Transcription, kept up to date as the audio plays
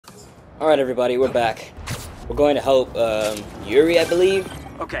Alright everybody, we're back. We're going to help Yuri, I believe.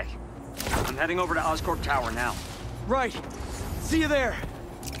 Okay. I'm heading over to Oscorp Tower now. Right. See you there.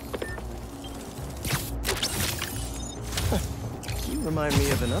 You remind me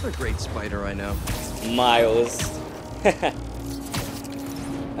of another great spider I know. Miles.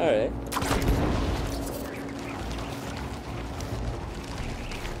 Alright.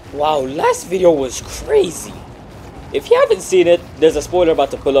 Wow, last video was crazy. If you haven't seen it, there's a spoiler about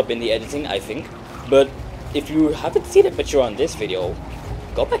to pull up in the editing, I think. But if you haven't seen it but you're on this video,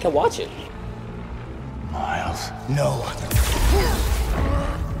 go back and watch it. Miles, no.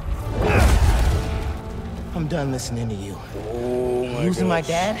 I'm done listening to you. Oh my Losing my gosh.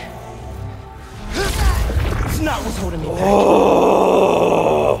 dad? It's not what's holding me back.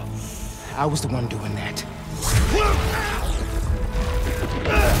 Oh. I was the one doing that.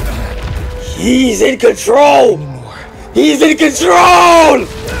 He's in control! He's in control!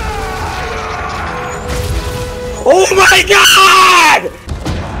 Oh my god!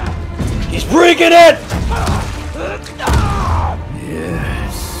 He's breaking it!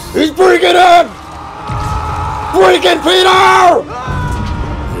 Yes. He's breaking it! Breaking Peter!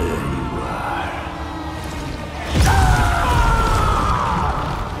 There you are.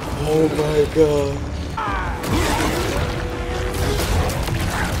 Oh my god.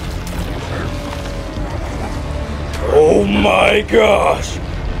 Oh my gosh!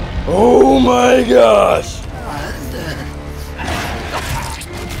 Oh my gosh!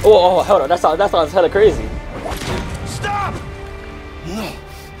 Oh, hold on, that sounds hella crazy. Stop!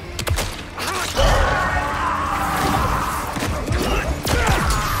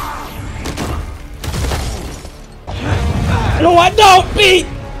 No, I don't, Pete!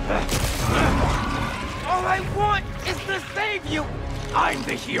 All I want is to save you. I'm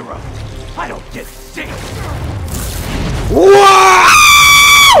the hero. I don't get sick. Whoa!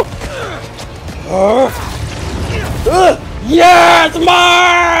 Yes, Miles!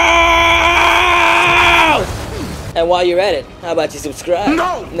 And while you're at it, how about you subscribe?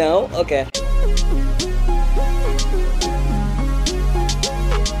 No! No? Okay.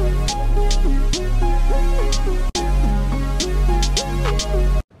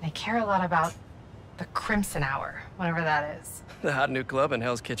 They care a lot about the Crimson Hour, whatever that is. The hot new club in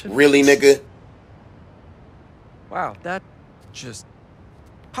Hell's Kitchen. Really, nigga? Wow, that just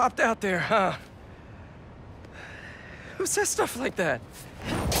popped out there, huh? Who says stuff like that?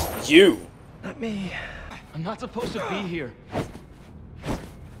 You. Not me. I'm not supposed to be here.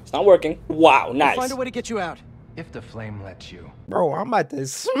 It's not working. Wow, nice. Find a way to get you out. If the flame lets you. Bro, I'm about to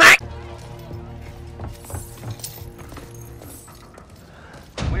smack.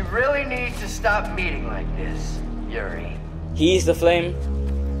 We really need to stop meeting like this, Yuri. He's the flame.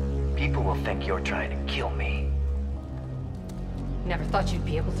 People will think you're trying to kill me. Never thought you'd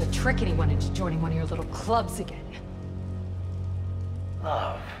be able to trick anyone into joining one of your little clubs again.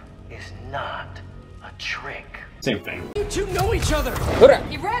 Love is not a trick. Same thing. You two know each other.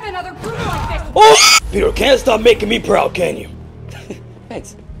 You ran another group like this! Oh! Peter, can't stop making me proud, can you?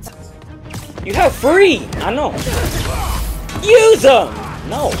 Thanks. You have free! I know. Use them!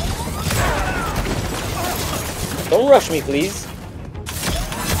 No. Don't rush me, please.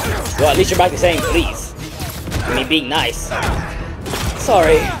 Well, at least you're back to saying please. I mean, being nice.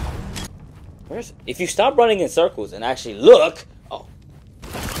 Sorry. If you stop running in circles and actually look... Oh.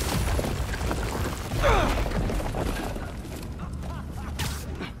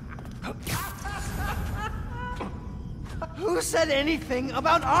 Who said anything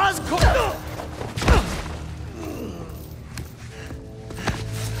about Oscorp?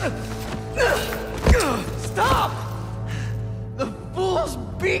 Stop! The fool's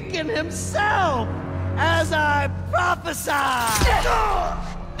beacon himself, as I prophesied.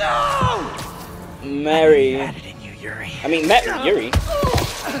 No! Mary. Mad at you, Yuri. I mean, Yuri.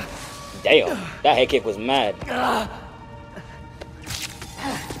 Damn, that head kick was mad.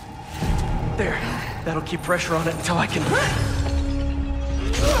 There. That'll keep pressure on it until I can...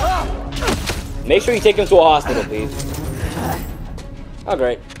 Make sure you take him to a hospital, please. Oh,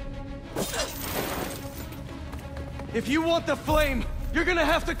 great. If you want the flame, you're gonna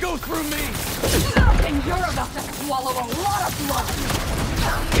have to go through me. And you're about to swallow a lot of blood!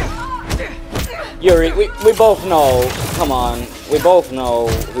 Yuri, we both know. Come on. We both know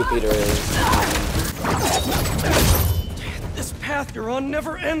who Peter is. This path you're on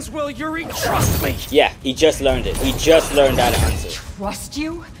never ends well, Yuri. Trust me. Yeah, he just learned it. He just learned that answer. Trust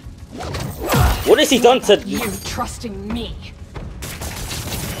you? What has he done to... You trusting me?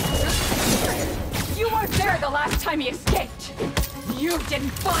 You weren't there the last time he escaped! You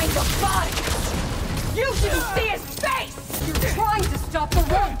didn't find the body! You didn't see his face! You're trying to stop the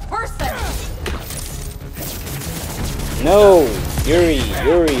wrong person! No, Yuri,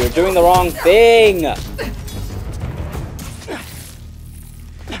 you're doing the wrong thing.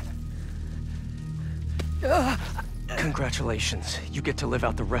 Congratulations. You get to live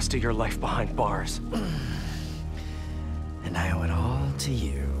out the rest of your life behind bars. And I owe it all to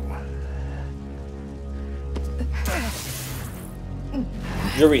you.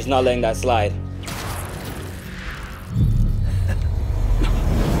 Yuri's not letting that slide.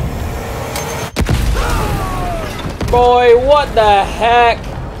 Boy, what the heck?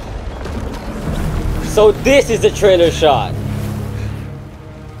 So this is the trailer shot.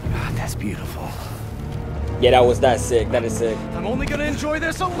 God, that's beautiful. Yeah, that sick. That is sick. I'm only gonna enjoy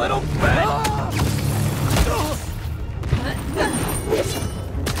this a little bit.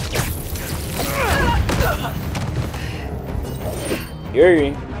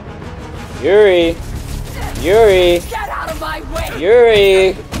 Yuri. Get out of my way!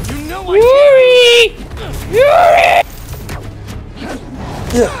 Yuri. You know I Yuri.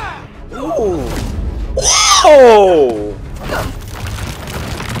 Ooh. Whoa!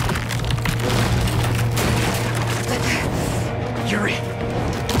 Yuri.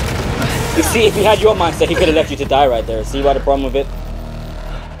 You see, if he had your mindset, he could have left you to die right there. See what the problem with it?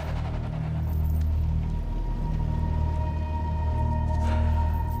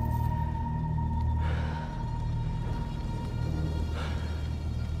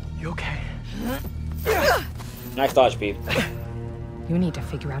 You okay? Nice dodge, Pete. You need to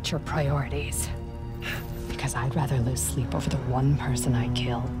figure out your priorities. Because I'd rather lose sleep over the one person I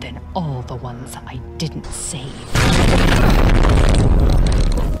killed than all the ones I didn't save.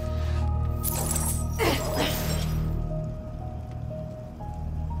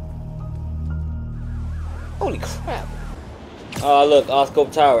 Holy crap. Oh, look,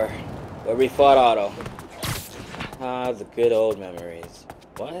 Oscope Tower. Where we fought Otto. Ah, the good old memories.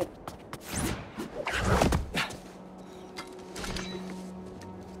 What?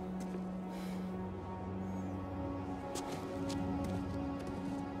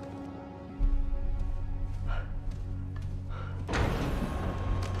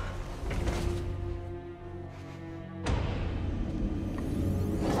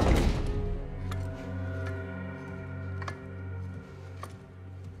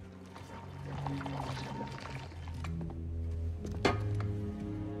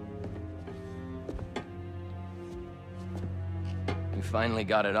 You finally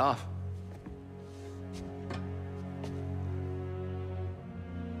got it off.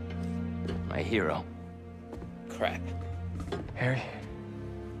 My hero. Crap. Harry.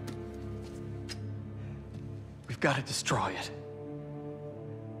 We've got to destroy it.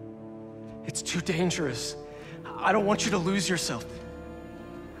 It's too dangerous. I don't want you to lose yourself.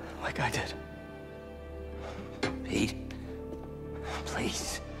 Like I did. Pete,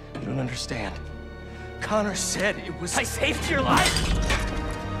 please. You don't understand. Connor said it was... I saved your life?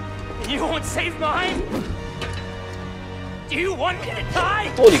 And you won't save mine? Do you want me to die?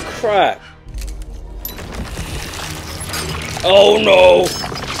 Holy crap. Oh no!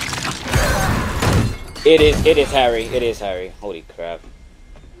 It is Harry. It is Harry. Holy crap.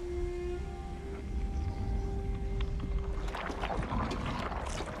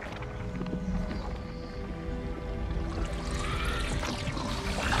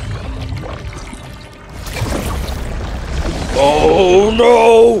 Oh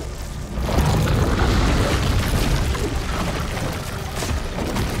no!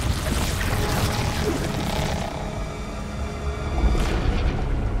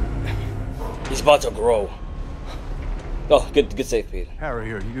 He's about to grow. Oh, good save, Pete.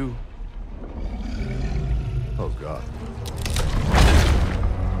 Harry, are you? Oh God.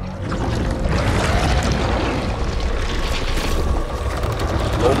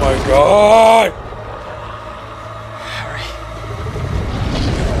 Oh my God!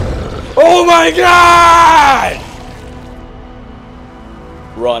 Oh my God!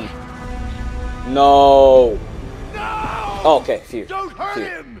 Run. No. No! Oh, okay, phew. Don't hurt Phew.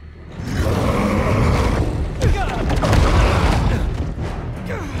 him!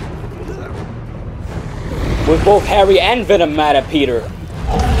 With both Harry and Venom mad at Peter.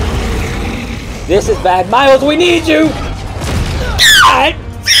 This is bad. Miles, we need you! God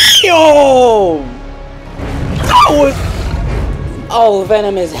damn! That was... Oh,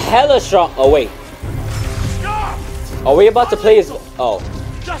 Venom is hella strong. Oh, wait. Stop! Are we about to play as... Oh.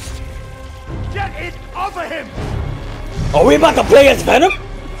 Just get it off of him! Are we about to play as Venom?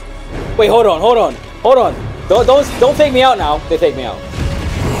 Wait, hold on. Don't fake me out now. They fake me out.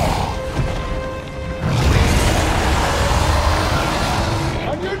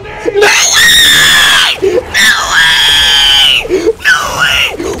 On your knees! No way! No way!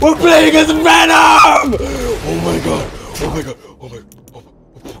 We're playing as Venom! Oh my God. Oh my god. Oh my. Oh.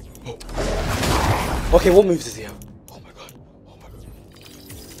 Okay, what moves does he have? Oh my god. Oh my god.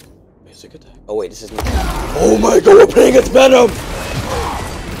 Basic attack. Oh wait, this is not. Oh my god, we're playing against Venom!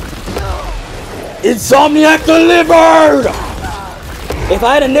 Insomniac delivered! If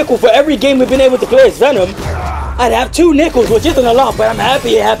I had a nickel for every game we've been able to play as Venom, I'd have 2 nickels, which isn't a lot, but I'm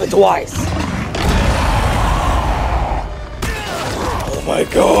happy it happened twice. Oh my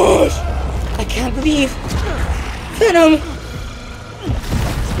gosh! I can't believe Venom!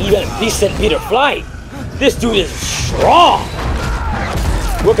 Even he sent Peter flight. This dude is strong.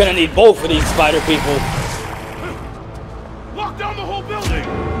 We're gonna need both of these spider people. Lock down the whole building!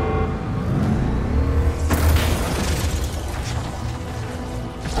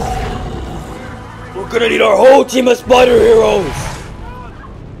 We're gonna need our whole team of spider heroes.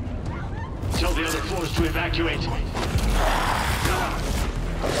 Tell the other floors to evacuate.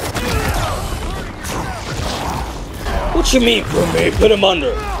 What you mean, crewmate? Put him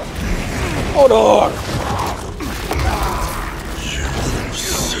under. Hold on. You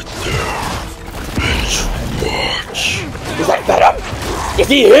sit there and watch. Is that Venom? Is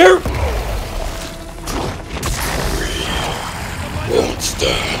he here? We won't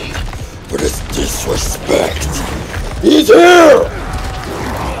stand for this disrespect. He's here!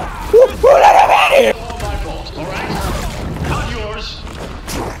 Let him in here! All my fault, alright? Not yours.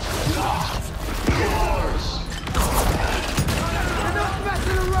 Not yours.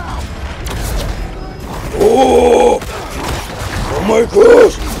 Oh! Oh my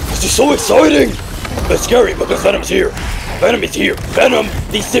gosh! This is so exciting! It's scary because Venom's here. Venom is here. Venom,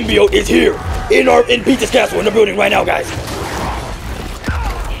 the symbiote, is here. In Peter's castle in the building right now, guys.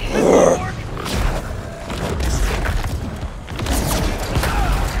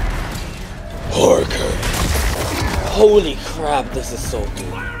 Parker. Holy crap, this is so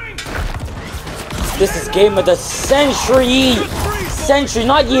good. This is game of the century! Century,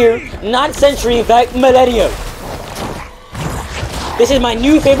 not year, not century, in fact, millennium. This is my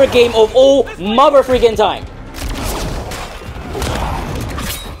new favorite game of all mother freaking time.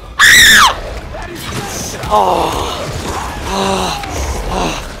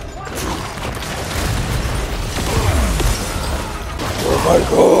 Oh my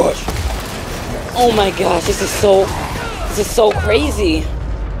gosh. Oh my gosh, this is so crazy.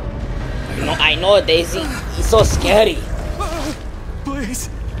 I know, Daisy. He's so scary. Please.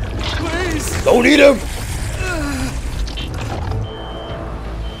 Please. Don't eat him.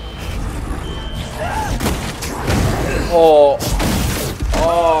 Oh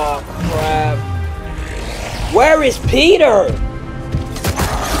crap. Where is Peter?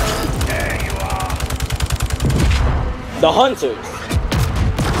 There you are. The hunters.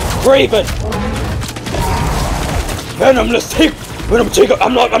 Raven. Venom, let's take Venom, take him.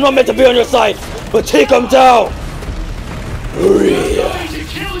 I'm not meant to be on your side, but take him down. We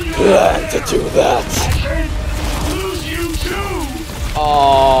plan to do that. Lose you too.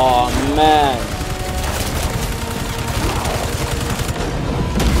 Oh man.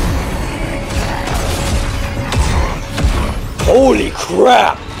 Holy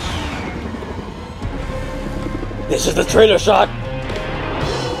crap! This is the trailer shot.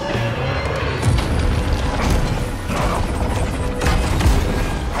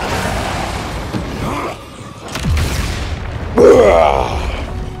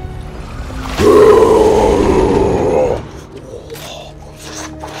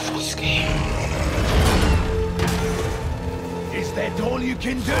 Is that all you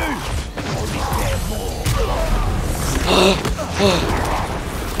can do? Or is there more?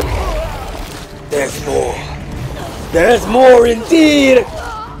 There's more. There's more indeed.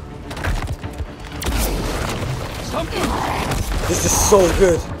 This is so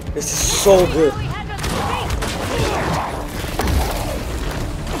good. This is so good.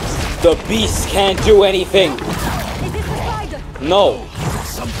 The beast can't do anything. No.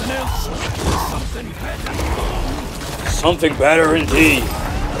 Something else? Something better? Something better indeed.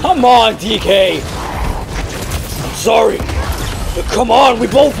 Come on, DK. I'm sorry. But come on, we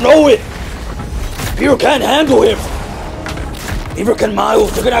both know it. Peter can't handle him. Neither can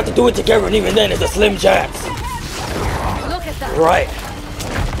Miles. They're gonna have to do it together, and even then it's a slim chance. Look at that. Right.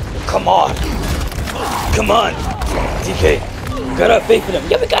 Come on. Come on. DK. We gotta have faith in him.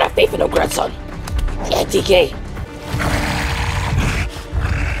 Yeah, we gotta have faith in him, grandson. Yeah, DK.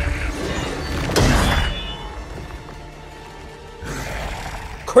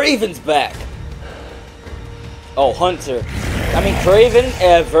 Craven's back. Oh, Hunter. I mean, Craven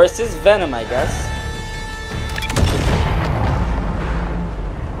versus Venom, I guess.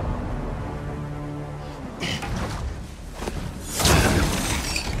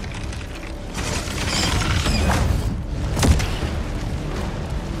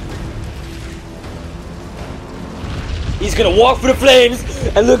 He's gonna walk through the flames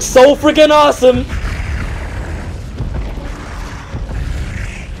and look so freaking awesome.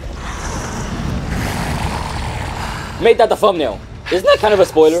 Made that the thumbnail. Isn't that kind of a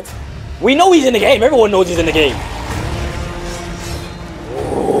spoiler? We know he's in the game. Everyone knows he's in the game.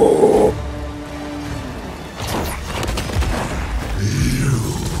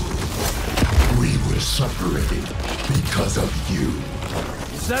 We were separated because of you.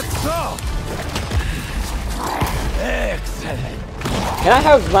 Is that so? Excellent. Can I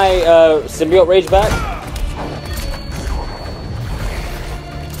have my symbiote rage back?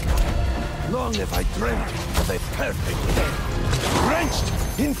 Long have I dreamt of a perfect day,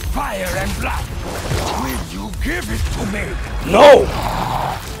 drenched in fire and blood. Will you give it to me? No!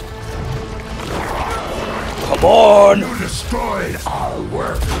 Come on! You destroyed our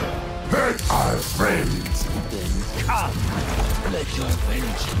work, hurt our friends. Then come, let your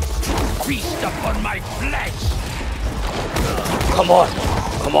vengeance feast upon my flesh. Come on!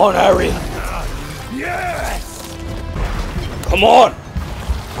 Come on, Harry! Yes! Come on!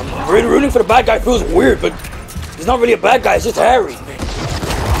 I'm really rooting for the bad guy. Feels weird, but he's not really a bad guy. It's just Harry.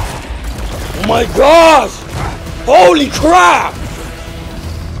 Oh my gosh! Holy crap!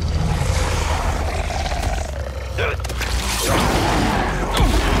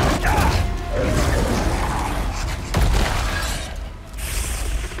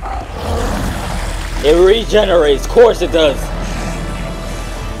 It regenerates. Of course it does.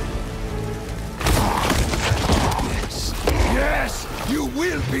 Yes, you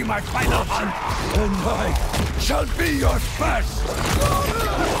will be my final hunt, and I shall be your first.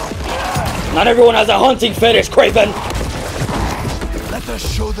 Not everyone has a hunting fetish, Craven. Let us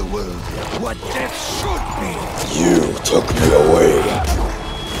show the world what death should be. You took me away.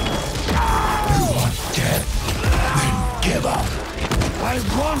 You want death? Then give up. I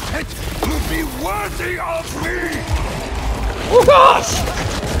want it to be worthy of me. Oh gosh!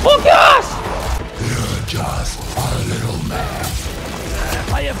 Oh gosh! You're just a little man.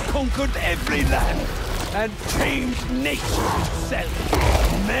 I have conquered every land and tamed nature itself.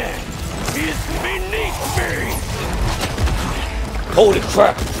 Man is beneath me. Holy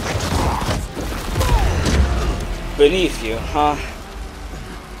crap! Beneath you, huh?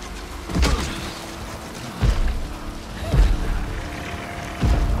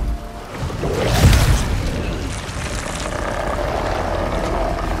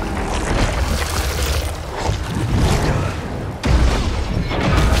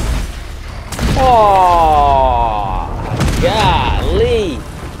 Oh, golly!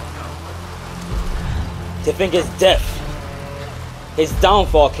 To think his death, his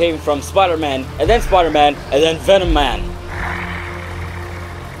downfall came from Spider-Man, and then Spider-Man, and then Venom Man.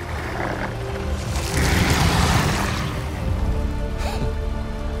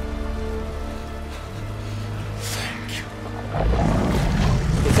 Thank you.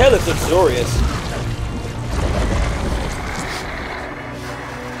 His head looks luxurious.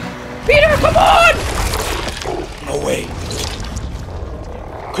 Peter, come on! No way.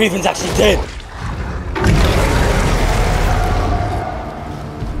 Craven's actually dead.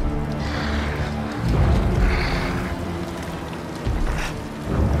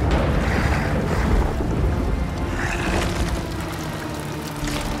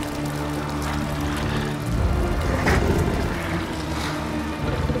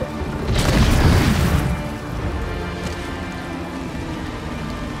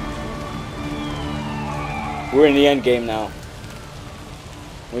 We're in the end game now.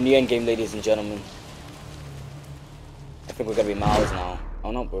 We're in the end game, ladies and gentlemen. I think we're gonna be Miles now. Oh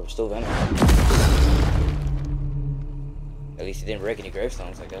no, we're still Venom. At least he didn't break any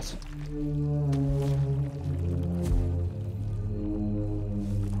gravestones, I guess.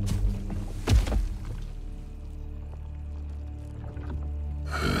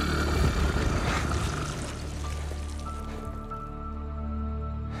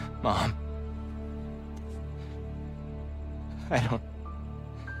 Mom. I don't...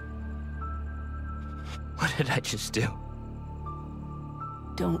 What did I just do?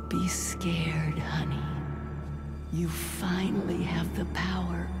 Don't be scared, honey. You finally have the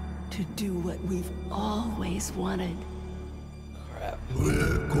power to do what we've always wanted. Crap.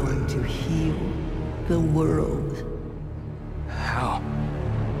 We're going to heal the world. How?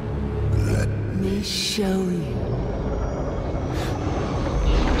 Let me show you.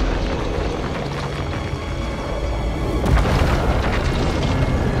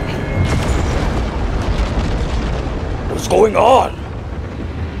 What's going on?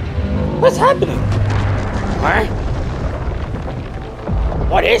 What's happening? Huh?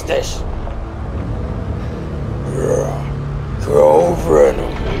 What is this? Go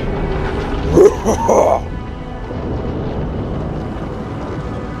Venom.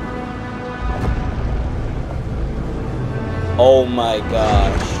 Oh my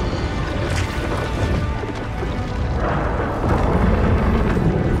gosh.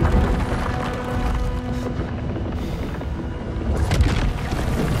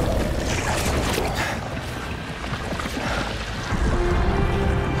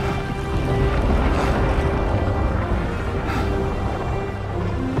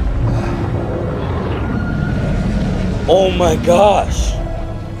 Oh my gosh.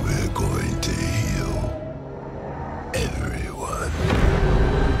 We're going to heal everyone.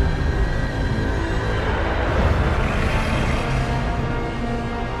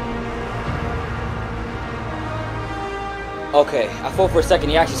 Okay, I thought for a second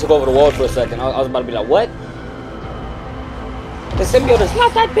he actually took over the world for a second. I was about to be like, what? The symbiote is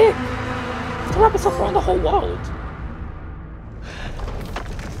not that big to wrap itself around the whole world.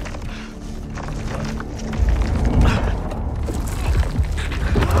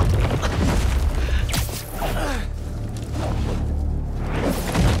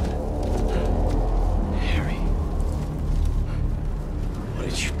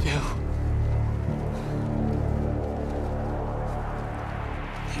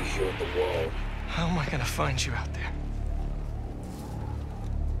 How am I gonna find you out there?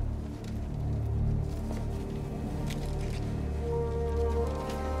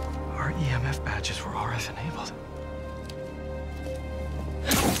 Our EMF badges were RF enabled.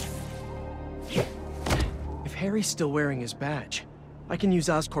 If Harry's still wearing his badge, I can use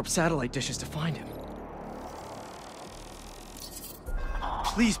Oscorp's satellite dishes to find him.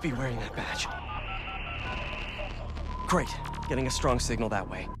 Please be wearing that badge. Great, getting a strong signal that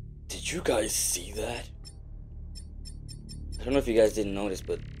way. Did you guys see that? I don't know if you guys didn't notice,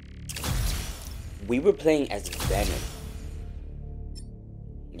 but we were playing as Venom.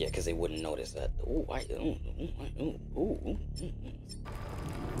 Yeah, because they wouldn't notice that.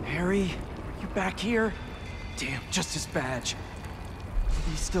 Harry, you back here? Damn, just his badge.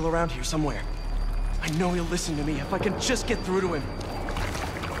 He's still around here somewhere. I know he'll listen to me if I can just get through to him.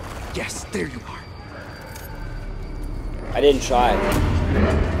 Yes, there you are. I didn't try.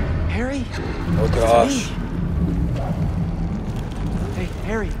 Harry? Oh gosh. Hey,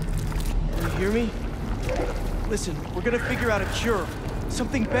 Harry. Can you hear me? Listen, we're gonna figure out a cure.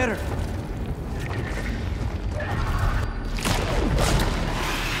 Something better.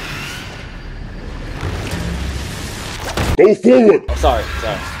 Go forward! Oh, sorry.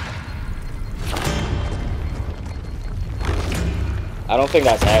 I don't think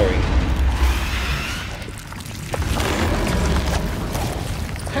that's Harry.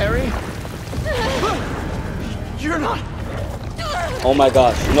 Harry? You're not... Oh my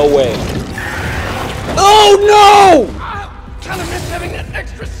gosh, no way. Oh no! Kind of miss having that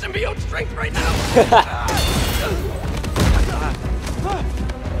extra symbiote strength right now.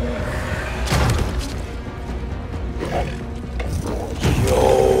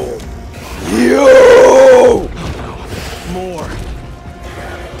 Yo! More.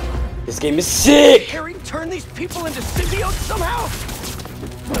 This game is sick! Harry turned these people into symbiotes somehow?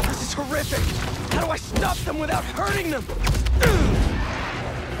 This is horrific. How do I stop them without hurting them?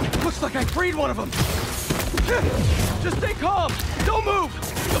 Looks like I freed one of them. Just stay calm. Don't move.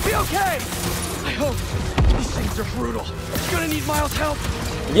 You'll be okay. I hope. These things are brutal. You're gonna need Miles' help.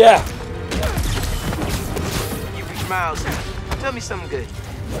 Yeah. You reach Miles. Tell me something good.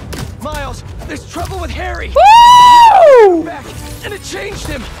 Miles, there's trouble with Harry. Woo! Back, and it changed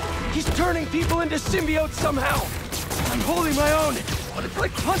him. He's turning people into symbiotes somehow. I'm holding my own, but it's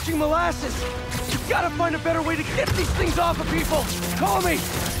like punching molasses. You've got to find a better way to get these things off of people. Call me.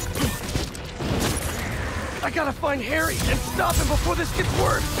 I gotta find Harry and stop him before this gets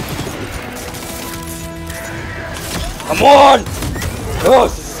worse. Come on! Oh,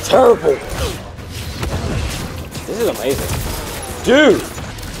 this is terrible. This is amazing. Dude!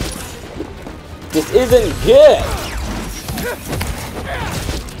 This isn't good!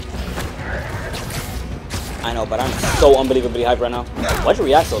 I know, but I'm so unbelievably hyped right now. Why'd you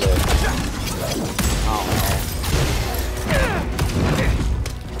react so there? Oh,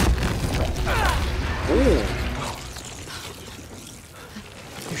 no. Ooh.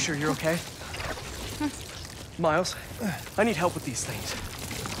 You sure you're okay? Miles, I need help with these things.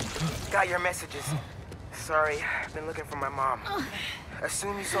 Got your messages. Sorry, I've been looking for my mom.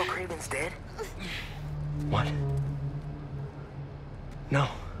 Assume you saw Craven's dead? What? No.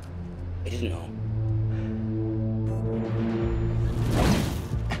 I didn't know.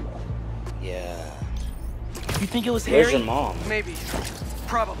 Yeah. You think it was Where's Harry? your mom? Maybe.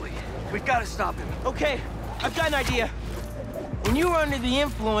 Probably. We've got to stop him. Okay, I've got an idea. When you were under the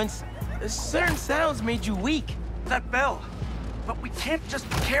influence, certain sounds made you weak. That bell. But we can't just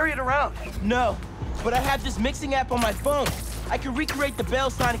carry it around. No, but I have this mixing app on my phone. I can recreate the Bell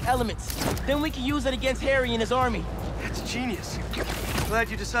Sonic elements. Then we can use it against Harry and his army. That's genius. Glad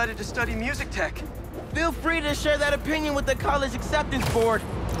you decided to study music tech. Feel free to share that opinion with the college acceptance board.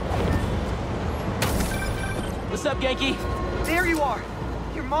 What's up, Genki? There you are.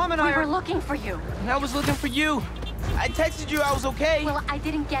 Your mom and I We were are... looking for you. And I was looking for you. I texted you I was okay. Well, I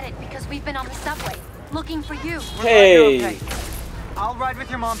didn't get it because we've been on the subway looking for you. Hey. You're okay. I'll ride with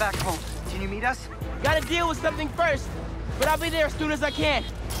your mom back home. Can you meet us? Gotta deal with something first, but I'll be there as soon as I can.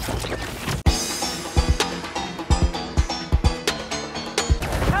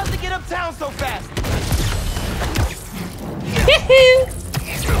 How'd they get uptown so fast?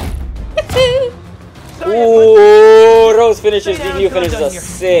 Ooh, those finishes, these new finishes are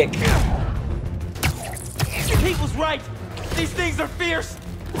sick. He was right. These things are fierce.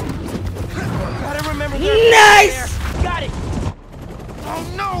 Gotta remember Nice! Got it. Oh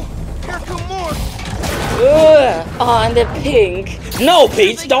no! Here come more. On the pink. No,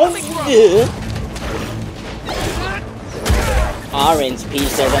 Peach, don't. Orange, Peach.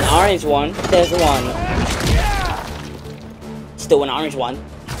 There's an orange one. There's one. Still an orange one.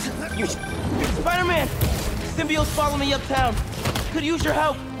 You. Spider-Man! Symbiotes follow me uptown. Could use your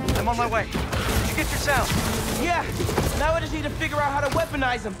help. I'm on my way. Did you get your sound? Yeah. Now I just need to figure out how to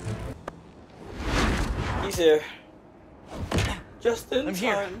weaponize them. He's here. Just in I'm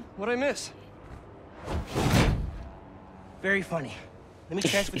here. What'd I miss? Very funny. Let me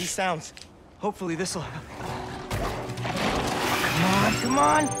transfer these sounds. Hopefully this'll... Come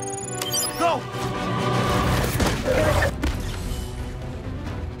on. Go!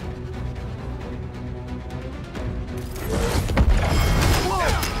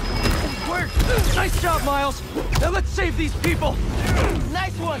 Nice job, Miles. Now let's save these people.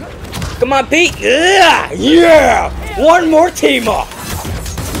 Nice one. Come on, Pete. Yeah! One more team up.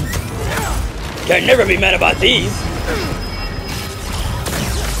 Can never be mad about these.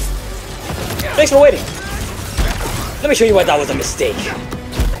 Thanks for waiting. Let me show you why that was a mistake.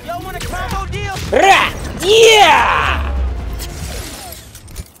 Y'all want a combo deal? Yeah!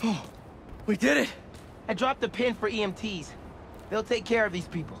 Oh, we did it. I dropped a pin for EMTs. They'll take care of these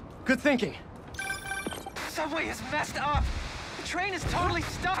people. Good thinking. Subway is messed up. The train is totally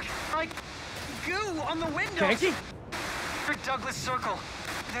stuck. Like goo on the windows. Genki? Douglas Circle.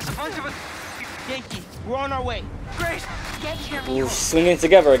 There's a bunch of us. Genki, we're on our way. Great. Get here, Ooh, swinging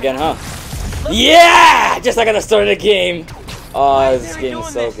together again, huh? Yeah! Just like at the start of the game. Oh, this game is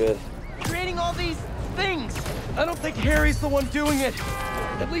so good. Creating all these things. I don't think Harry's the one doing it.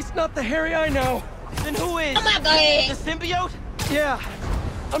 At least not the Harry I know. Then who is? The symbiote? Yeah.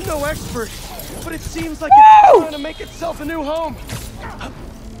 I'm no expert, but it seems like it's trying to make itself a new home.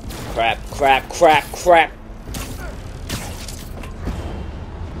 Crap, crap, crap, crap.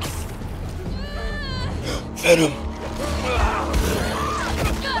 Venom.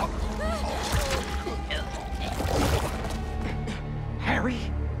 Harry?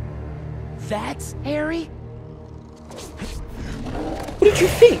 That's Harry? What did you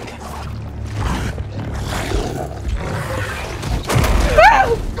think?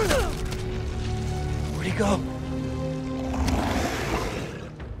 Where'd he go?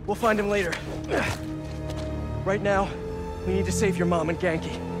 We'll find him later. Right now, we need to save your mom and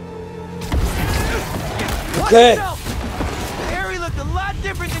Genki. Okay. Harry looked a lot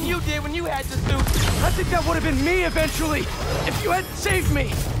different than you did when you had the suit. I think that would have been me eventually, if you hadn't saved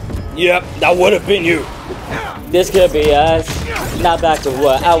me. Yep, that would have been you. This could be us. Not back to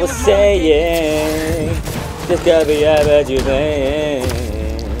what I was saying. This could be everything.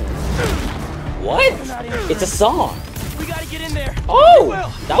 What? It's a song. We gotta get in there. Oh,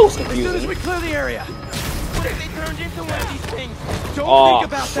 that was As soon as confusing. we clear the area. What if they turned into one of these things? Don't think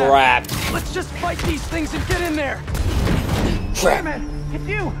about crap. that. Let's just fight these things and get in there. Crap. It's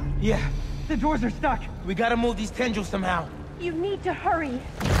you. Yeah. The doors are stuck. We gotta move these tendrils somehow. You need to hurry.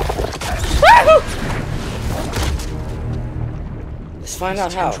 Let's find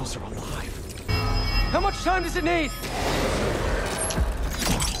out how. Tendrils are alive. How much time does it need?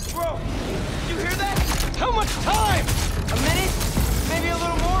 Bro, you hear that? How much time? A minute? Maybe a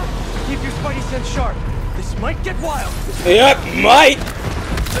little more? Keep your spidey sense sharp. This might get wild. Yep, might.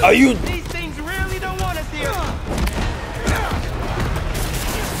 Are you? These things really don't want us here.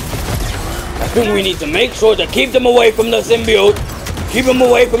 I think we need to make sure to keep them away from the symbiote. Keep them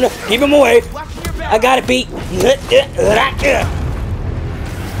away from the. Keep them away. I got it, Pete.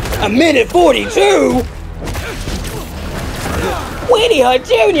 A minute 42. Winnie Hut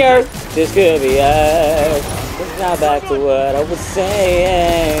Jr. This could be us. It's not back to what I was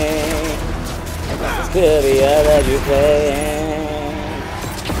saying. This could be us that you're playing.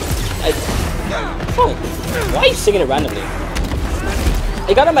 Oh, why are you singing it randomly?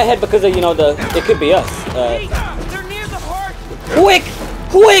 It got in my head because of, you know, it could be us. Hey, they're near the heart. Quick!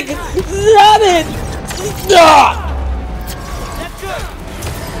 Quick! Stop it! Ah! That's good.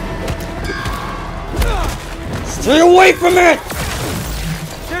 Stay away from it!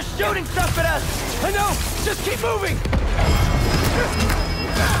 They're shooting stuff at us. I know. Just keep moving.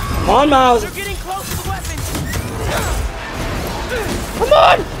 Come on, Miles. They're getting close to the weapons. Come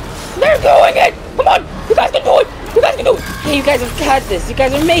on! They're doing it! Come on! You guys can do it! You guys can do it! Hey, you guys have got this! You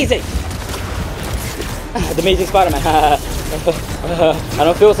guys are amazing! The Amazing Spider-Man. I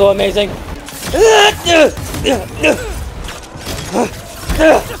don't feel so amazing. Just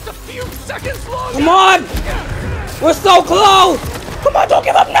a few seconds longer. Come on! We're so close! Come on, don't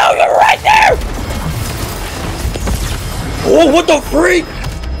give up now! You're right there! Oh, what the freak!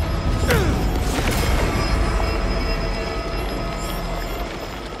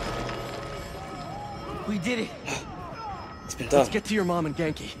 We did it. It's been done. Let's get to your mom and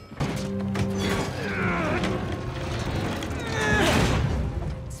Genki.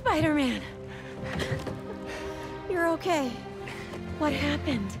 Spider-Man. You're okay. What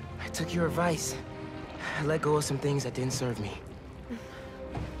happened? I took your advice. I let go of some things that didn't serve me.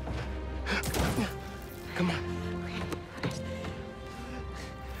 Come on.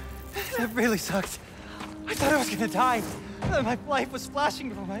 That really sucked. I thought I was gonna die. My life was flashing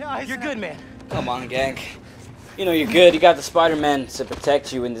before my eyes. You're good, man. Come on, gang. You know you're good. You got the Spider-Man to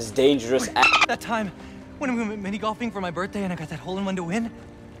protect you in this dangerous act. That time when we went mini golfing for my birthday and I got that hole-in-one to win,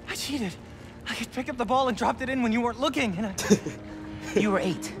 I cheated. I could pick up the ball and dropped it in when you weren't looking, and You were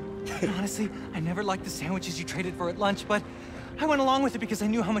 8. honestly, I never liked the sandwiches you traded for at lunch, but I went along with it because I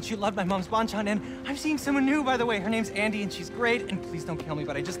knew how much you loved my mom's banchan, and I'm seeing someone new, by the way. Her name's Andy, and she's great, and please don't kill me,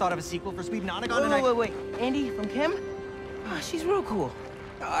 but I just thought of a sequel for Sweet Nonagon, and Wait. Andy from Kim? Oh, she's real cool.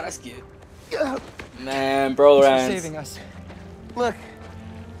 Oh, that's cute. Man, bro, Thanks for saving us. Look,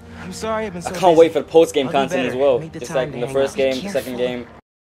 I'm sorry I've been so I can't wait for the post-game I'll do content as better. well. Make the Just time like to in the hang first out. game, Be the second careful. game.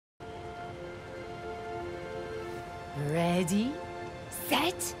 Ready,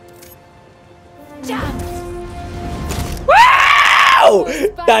 set, jump! Wow!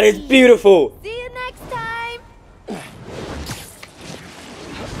 That is beautiful! See you next time!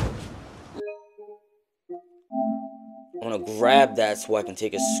 I'm gonna grab that so I can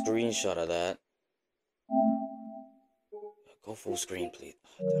take a screenshot of that. Go full screen, please.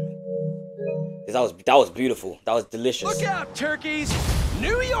 Oh, damn it. That was beautiful. That was delicious. Look out, turkeys!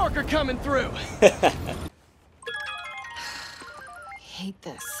 New Yorker coming through! I hate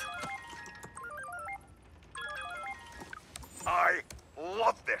this. I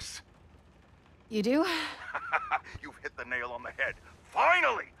love this. You do? You've hit the nail on the head.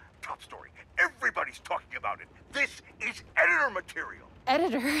 Finally! Top story. Everybody's talking about it. This is editor material.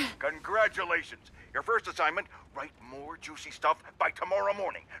 Editor? Congratulations. Your first assignment, write more juicy stuff by tomorrow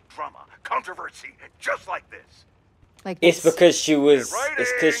morning. Drama, controversy, just like this. Like It's this. because she was.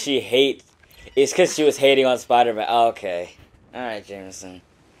 It's because she hate. It's because she was hating on Spider-Man. Okay. All right, Jameson.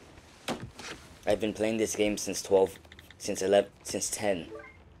 I've been playing this game since 12, since 11, since 10.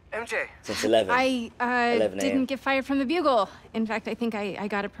 MJ. Since 11. I 11 didn't a.m. get fired from the Bugle. In fact, I think I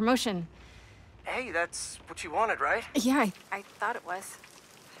got a promotion. Hey, that's what you wanted, right? Yeah, I thought it was.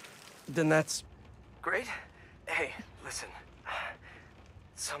 Then that's great. Hey, listen.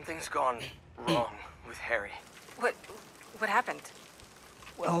 Something's gone wrong with Harry. What happened?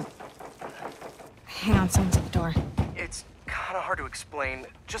 Well, Hang on, someone's at the door. it's kind of hard to explain.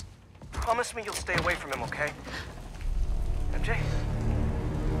 Just promise me you'll stay away from him, okay? MJ?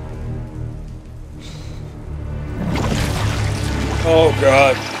 Oh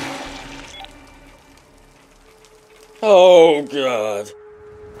God. Oh God.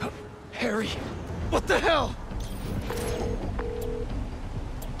 Harry, what the hell?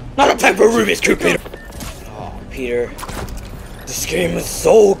 Not a time for Rubik's Cube, Peter. Oh, Peter. This game is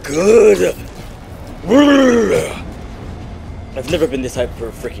so good. I've never been this hyped for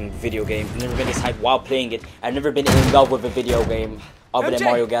a freaking video game. I've never been this hyped while playing it. I've never been in love with a video game other than MJ,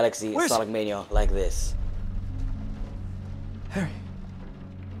 Mario Galaxy, where's- Sonic Mania, like this. Harry.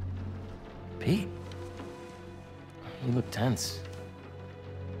 Pete? You look tense.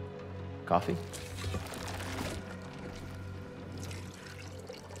 Coffee?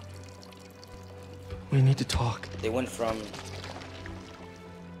 We need to talk. They went from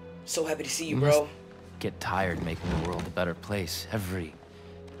so happy to see you, You bro. must get tired making the world a better place every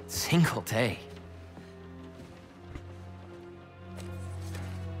single day.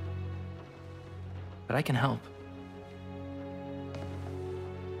 But I can help.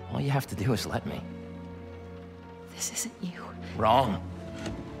 All you have to do is let me. This isn't you. Wrong.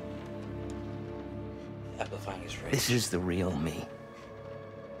 Amplifying his rage. This is the real me.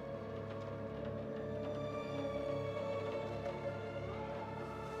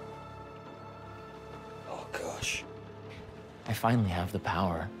 gosh. I finally have the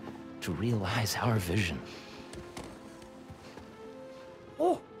power to realize our vision.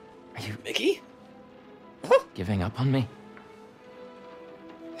 Oh, are you Mickey? Giving up on me?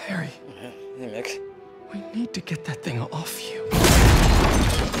 Harry. Hey, Mick. We need to get that thing off you.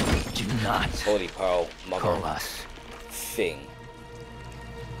 Do not Holy Pearl, mother call us thing.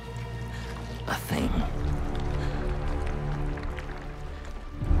 a thing.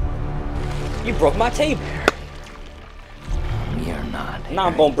 You broke my table. We are not. Now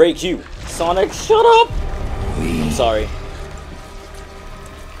I'm gonna break you. Sonic, shut up! I'm sorry.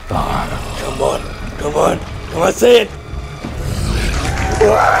 Come on, come on, come on, say it!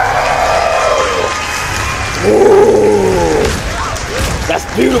 Ooh, that's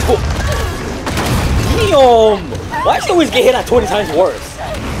beautiful! Damn! Why does he always get hit at 20 times worse?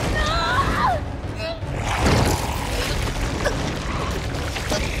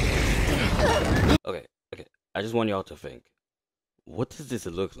 Okay, I just want y'all to think. What does this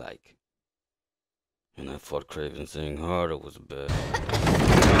look like? And I fought Craven saying harder was bad.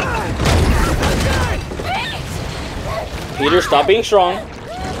 Peter, stop being strong.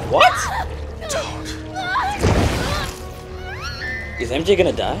 What? Don't. Is MJ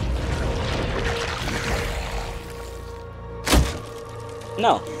gonna die?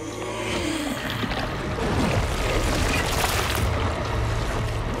 No.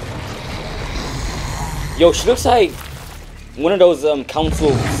 Yo, she looks like one of those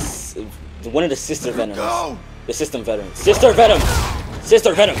councils, one of the sister Venoms. Go. The system veterans. Sister Venom!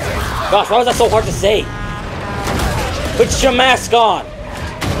 Sister Venom! Gosh, why was that so hard to say? Put your mask on!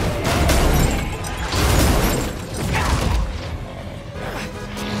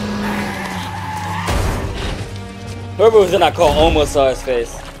 Whoever was in that call almost saw his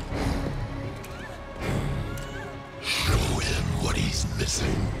face. Show him what he's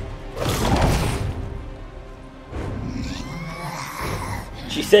missing.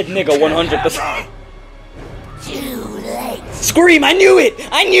 She said nigga 100%. Too late. Scream! I knew it!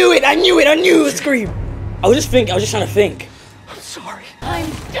 I knew it! I knew it! I knew it! Scream! I was just trying to think. I'm sorry. I'm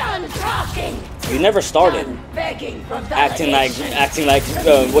done talking. You never started. Done begging for Acting like,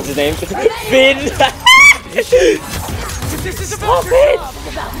 validation. what's his name? Finn! This is Stop about it!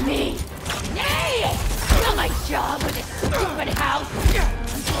 It's about me. Hey! Not my job with this stupid house.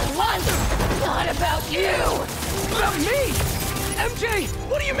 For once, not about you. About me! MJ,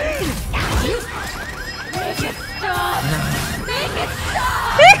 what do you mean? Make it stop. Make it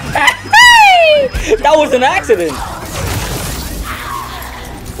stop. That was an accident.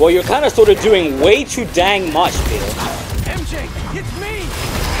 Well, you're kind of sort of doing way too dang much, Peter. MJ, it's me!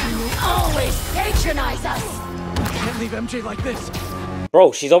 You always patronize us. I can't leave MJ like this.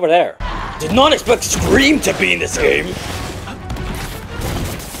 Bro, she's over there. Did not expect Scream to be in this game.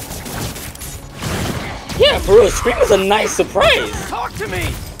 Yeah, for real, Scream was a nice surprise. Talk to me!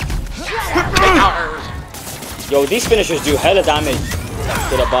 Yo, these finishers do hella damage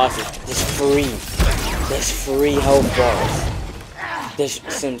to the bosses. There's free health bars. There's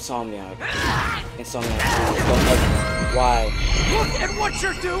Insomniac. Why? Look at what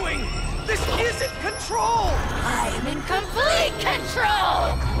you're doing! This isn't control! I am in complete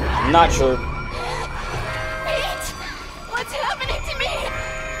control. I'm not sure. Pete, what's happening to me?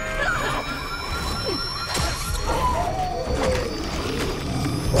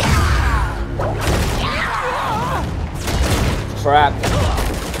 Crap.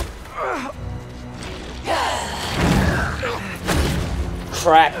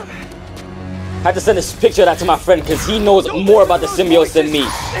 Crap. I had to send this picture of that to my friend because he knows more about the symbiotes than me.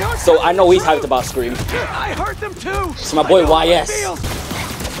 So I know he's hyped about Scream. I heard them too! It's my boy YS.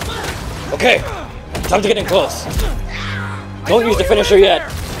 Okay, time to get in close. Don't use the finisher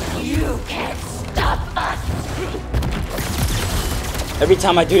yet. You can't stop us. Every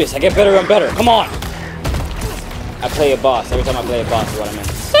time I do this, I get better and better. Come on. I play a boss. Every time I play a boss is what I meant.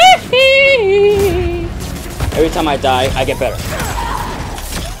 Every time I die, I get better.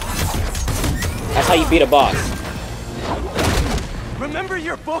 That's how you beat a boss. Remember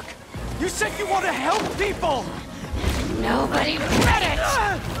your book? You said you want to help people! Nobody read it!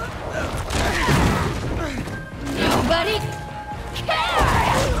 Nobody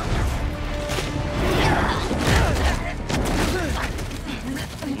cares!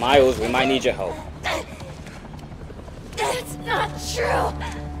 Miles, we might need your help. That's not true!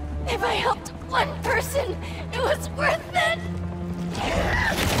 If I helped one person, it was worth it!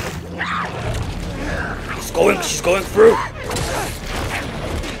 She's going through.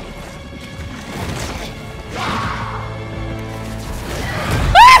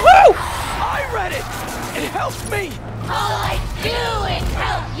 I read it! It helped me! All I do is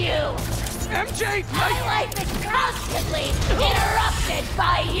help you! MJ! My life is constantly interrupted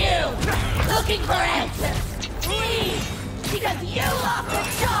by you! Looking for answers! Please! Because you lost the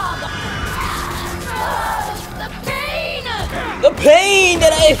job! The pain! The pain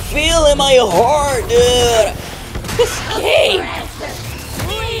that I feel in my heart, dude! This game!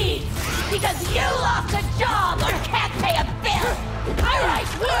 Please! Because you lost a job or can't pay a bill! I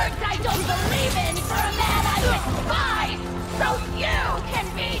write words I don't believe in for a man I despise! So you can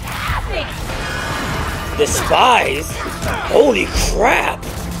be happy! Despise? Holy crap!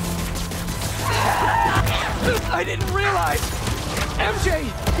 I didn't realize! MJ,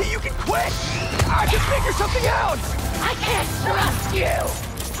 you can quit! I can figure something out! I can't trust you!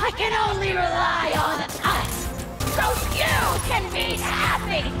 I can only rely on us! So you can be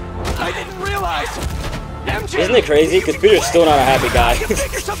happy! I didn't realize! MJ! Isn't it crazy? Because Peter's still not a happy guy. I can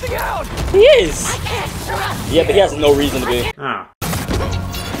figure something out! He is! I can't trust Yeah, but he has no reason to be.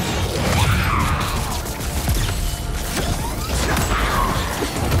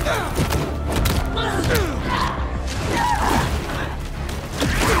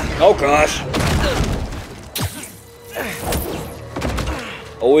 Oh gosh.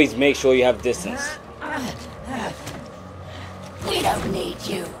 Always make sure you have distance. We don't need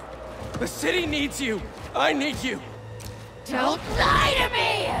you. The city needs you! I need you! Don't lie to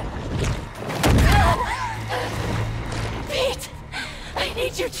me! Pete! I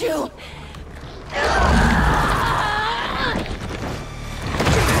need you too!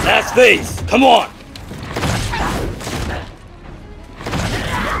 Last phase! Come on!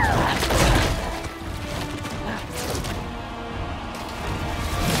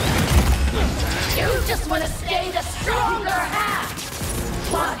 You just want to stay the stronger half!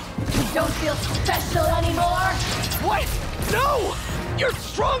 Why? You don't feel special anymore? What? No! You're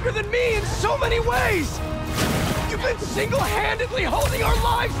stronger than me in so many ways! You've been single-handedly holding our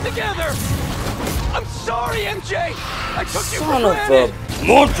lives together! I'm sorry, MJ! I took you for granted!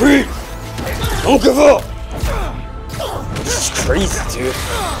 Come on, Pete! Don't give up! This is crazy, dude.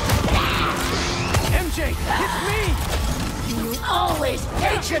 MJ, it's me! You always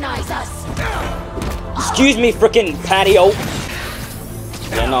patronize us! Excuse me, frickin' patio!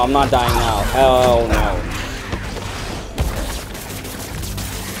 Yeah, no, I'm not dying now. Hell no.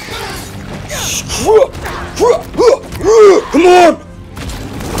 Come on!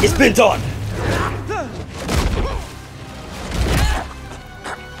 It's been done!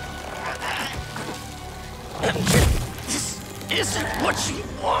 This isn't what you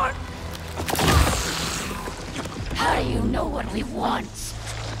want! How do you know what we want?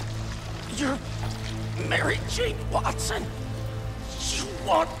 You're Mary Jane Watson. You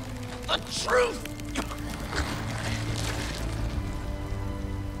want the truth.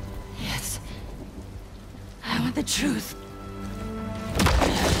 Yes. I want the truth.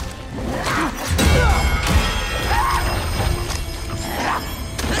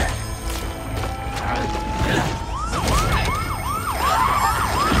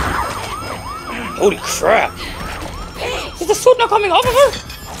 Holy crap! Is the suit not coming off of her?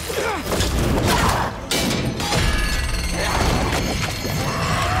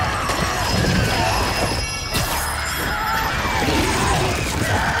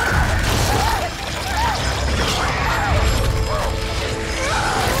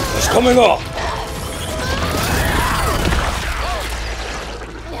 It's coming off!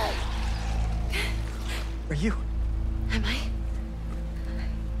 Are you? Am I?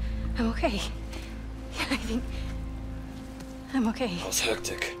 I'm okay. I think I'm okay. That was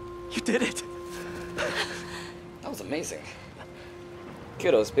hectic. You did it. That was amazing.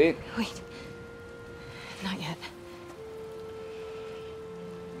 Kudos, Pete. Wait. Not yet.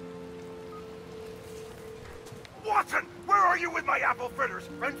 Watson, where are you with my apple fritters?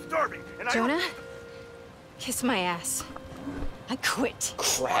 I'm starving, and Jonah? Kiss my ass. I quit.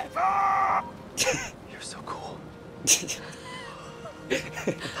 Crap. You're so cool.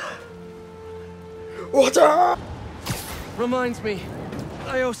 What's up? Reminds me,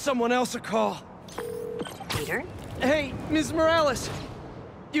 I owe someone else a call. Peter? Hey, Ms. Morales.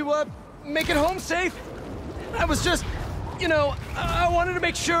 You, make it home safe? I was just, you know, I wanted to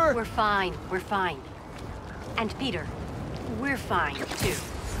make sure. We're fine. We're fine. And Peter, we're fine, too.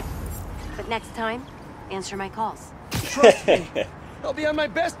 But next time, answer my calls. Trust me. I'll be on my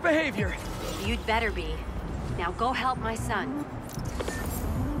best behavior. You'd better be. Now go help my son.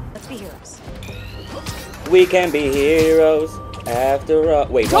 Let's be heroes. We can be heroes after all.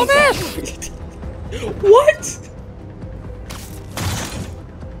 Wait, Come one song. What?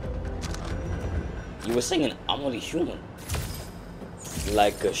 You were singing I'm Only Human.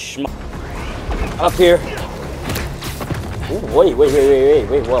 Like a schmuck. Up here. Ooh, wait, what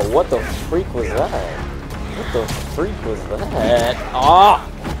the freak was that? What the freak was that? Ah!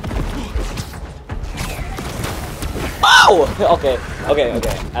 Oh! Okay. I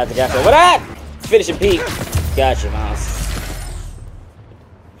have to catch it. What that? Finishing Pete. Gotcha, Mouse.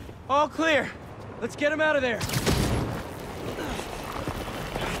 All clear. Let's get him out of there.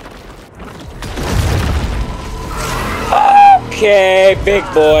 Okay, big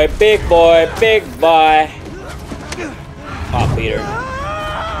boy. Oh, Peter.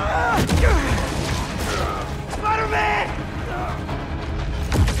 Spider-Man!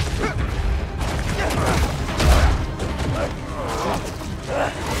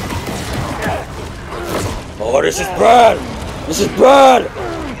 Oh, this is bad.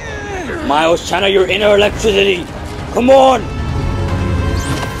 Miles, channel your inner electricity. Come on.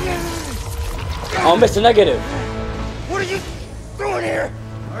 Oh, Mr. Negative. What are you doing here?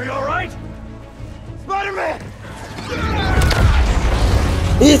 Are you alright? Spider-Man!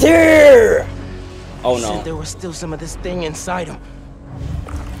 He's here! Oh no. Said there was still some of this thing inside him.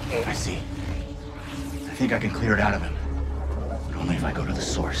 I see. I think I can clear it out of him. But only if I go to the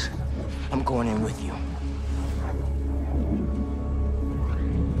source. I'm going in with you.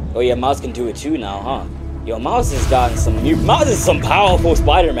 Oh yeah, Miles can do it too now, huh? Yo, Miles has gotten some new... Miles is some powerful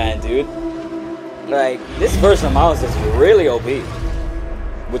Spider-Man, dude. Like, this version of Miles is really OP.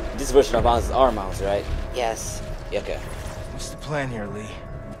 With this version of Miles is our Miles, right? Yes. Okay. What's the plan here, Lee?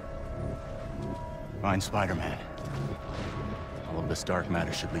 Find Spider-Man. All of this dark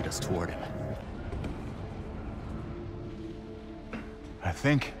matter should lead us toward him. I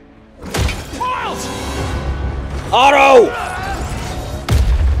think... Miles! Otto!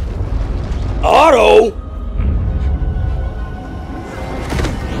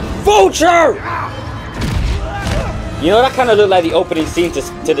 Vulture! You know, that kind of looked like the opening scene to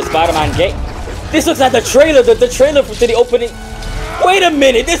the Spider-Man game. This looks like the trailer, the trailer to the opening. Wait a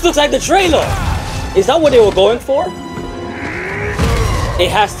minute, this looks like the trailer. Is that what they were going for? It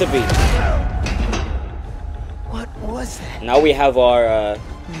has to be. What was that? Now we have our,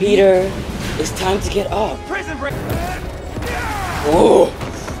 Peter, it's time to get up. Prison break!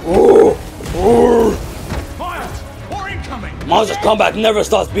 Miles! More incoming! Miles' comeback never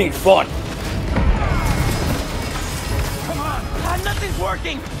stops being fun. Come on! God, nothing's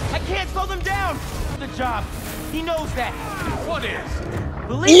working! I can't slow them down! The job. He knows that. What is?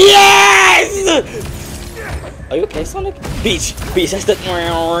 Yes! Are you okay, Sonic? Beach, that's the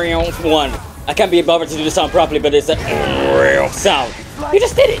one. I can't be bothered to do the sound properly, but it's a sound. You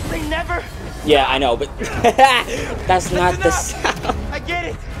just did it. They never. Yeah, I know, but that's not the sound. I get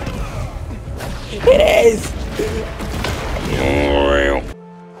it. It is.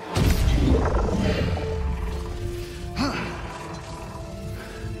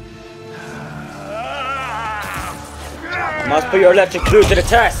 Must put your electric glue to the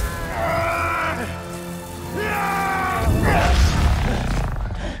test.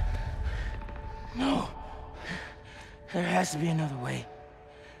 No. There has to be another way.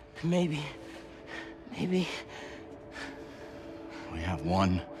 Maybe. We have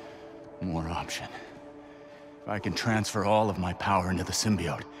one more option. If I can transfer all of my power into the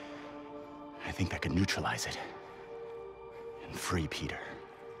symbiote, I think that could neutralize it. And free Peter.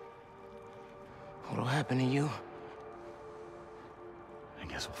 What'll happen to you? I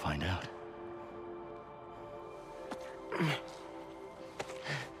guess we'll find out.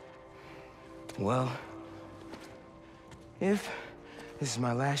 Well, if this is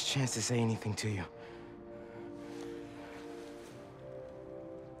my last chance to say anything to you,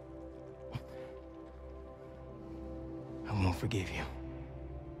 I won't forgive you.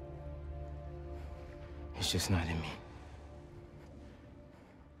 It's just not in me.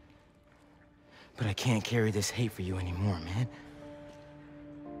 But I can't carry this hate for you anymore, man.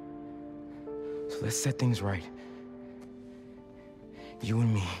 So let's set things right. You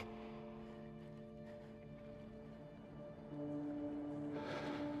and me.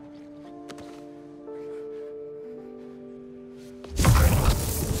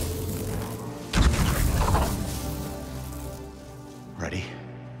 Ready?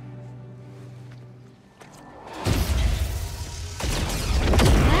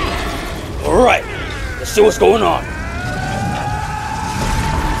 All right, let's see what's going on.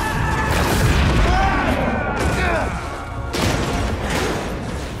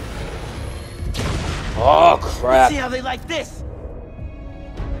 Oh crap! Let's see how they like this.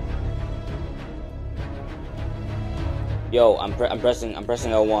 Yo, I'm pressing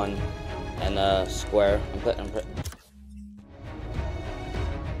L1 and square.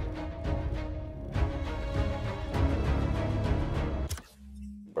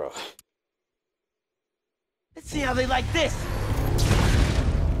 Let's See how they like this?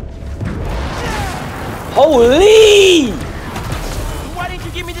 Holy! Why didn't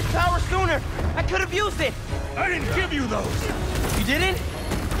you give me this power sooner? I could have used it. I didn't give you those. You didn't?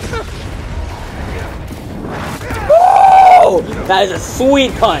 Woo! That is a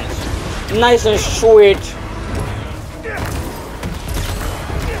sweet punch. Nice and sweet.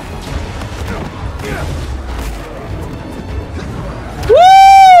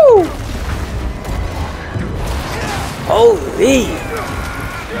 Woo! Holy!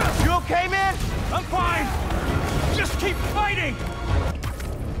 You okay, man? I'm fine. Just keep fighting.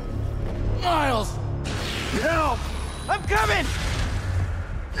 Miles, help! I'm coming!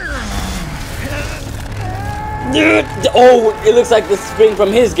 Oh, it looks like the spring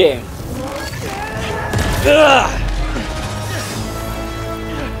from his game. Ugh.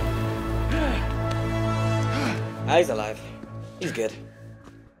 Ah, he's alive. He's good.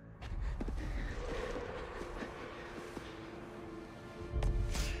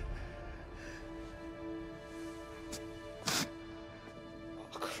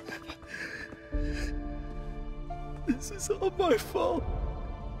 This is all my fault.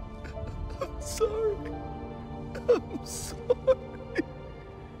 I'm sorry. I'm sorry.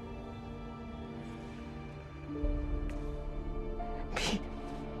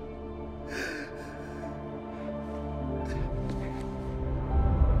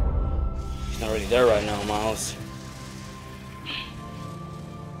 He's not really there right now, Miles.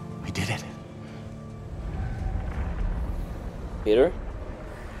 We did it. Peter?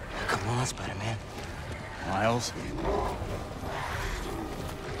 Come on, Spider-Man. Miles?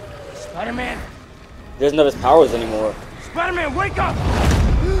 Spider-Man! He doesn't have his powers anymore. Spider-Man, wake up!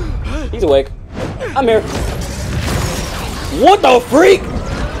 He's awake. I'm here. What the freak?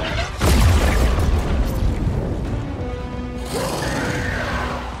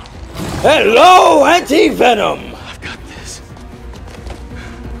 Hello, Anti-Venom! I've got this.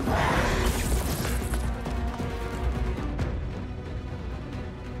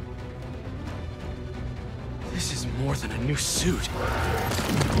 This is more than a new suit.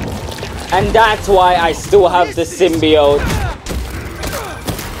 And that's why I still have the symbiote.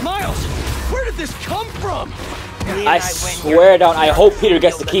 Miles, where did this come from? I swear down, I hope Peter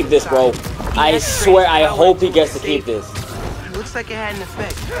gets to keep this, bro. I swear, I hope he gets to keep this. Looks like it had an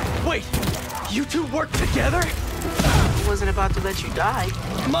effect. Wait, you two work together? I wasn't about to let you die.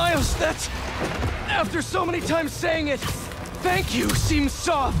 Miles, that's... After so many times saying it, thank you seems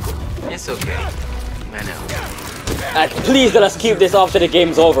soft. It's okay. I know. Please let us keep this after the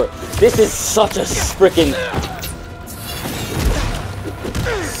game's over. This is such a freaking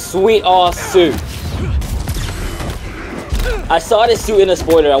sweet ass suit. I saw this suit in a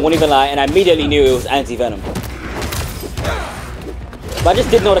spoiler, I won't even lie, and I immediately knew it was Anti-Venom. But I just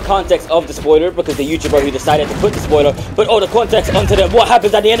didn't know the context of the spoiler because the YouTuber who decided to put the spoiler put all the context onto them what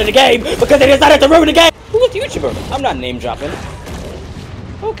happens at the end of the game because they decided to ruin the game. Who was the YouTuber? I'm not name dropping.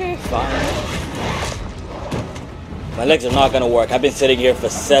 Okay, fine. My legs are not gonna work. I've been sitting here for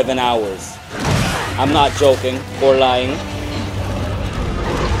 7 hours. I'm not joking or lying.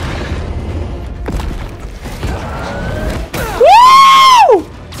 Woo!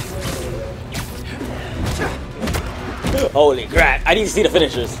 Holy crap! I need to see the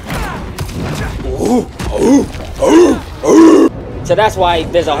finishers. So that's why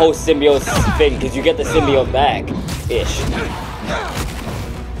there's a whole symbiote thing, because you get the symbiote back, ish.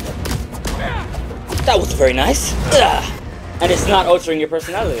 That was very nice. Ugh. And it's not altering your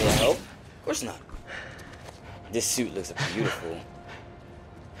personality, I hope. Of course not. This suit looks beautiful.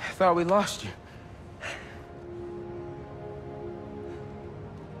 I thought we lost you.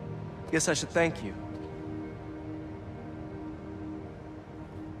 Guess I should thank you.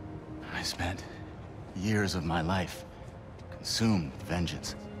 I spent years of my life consumed with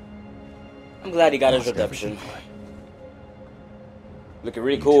vengeance. I'm glad he got his redemption. Looking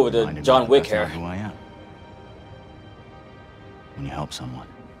really cool with the John Wick hair. Who I am. When you help someone,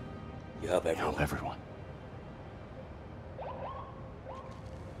 you help everyone. You help everyone.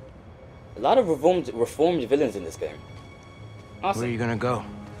 A lot of reformed villains in this game. Awesome. Where are you gonna go?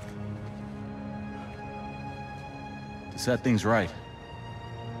 To set things right.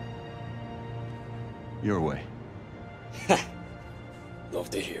 Your way. Love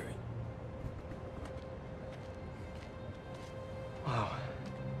to hear it. Wow.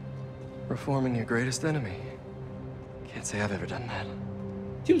 Reforming your greatest enemy. Can't say I've ever done that.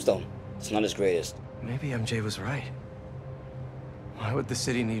 Tombstone. It's not his greatest. Maybe MJ was right. Why would the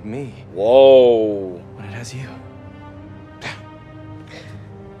city need me? Whoa. When it has you?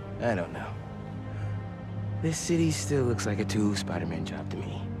 I don't know. This city still looks like a 2 Spider-Man job to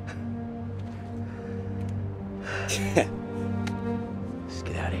me. Let's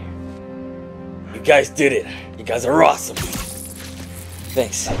get out of here. You guys did it. You guys are awesome.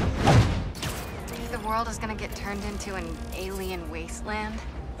 Thanks. If the world is gonna get turned into an alien wasteland,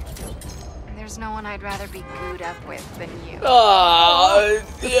 there's no one I'd rather be gooed up with than you. Oh,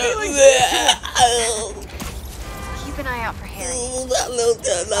 Keep an eye out for Harry.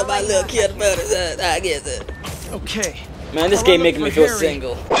 my little kid brother. I guess it. Okay. Man, this game making me feel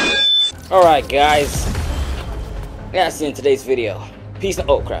single. Alright, guys. That's the end of today's video. Peace.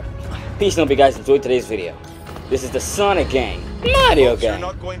 Oh, crap. Peace and hope you guys enjoyed today's video. This is the Sonic Gang, Mario Gang,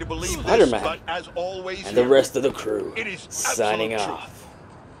 Spider-Man, and the rest of the crew signing off.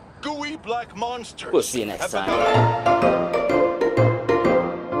 Gooey black monsters. We'll see you next time.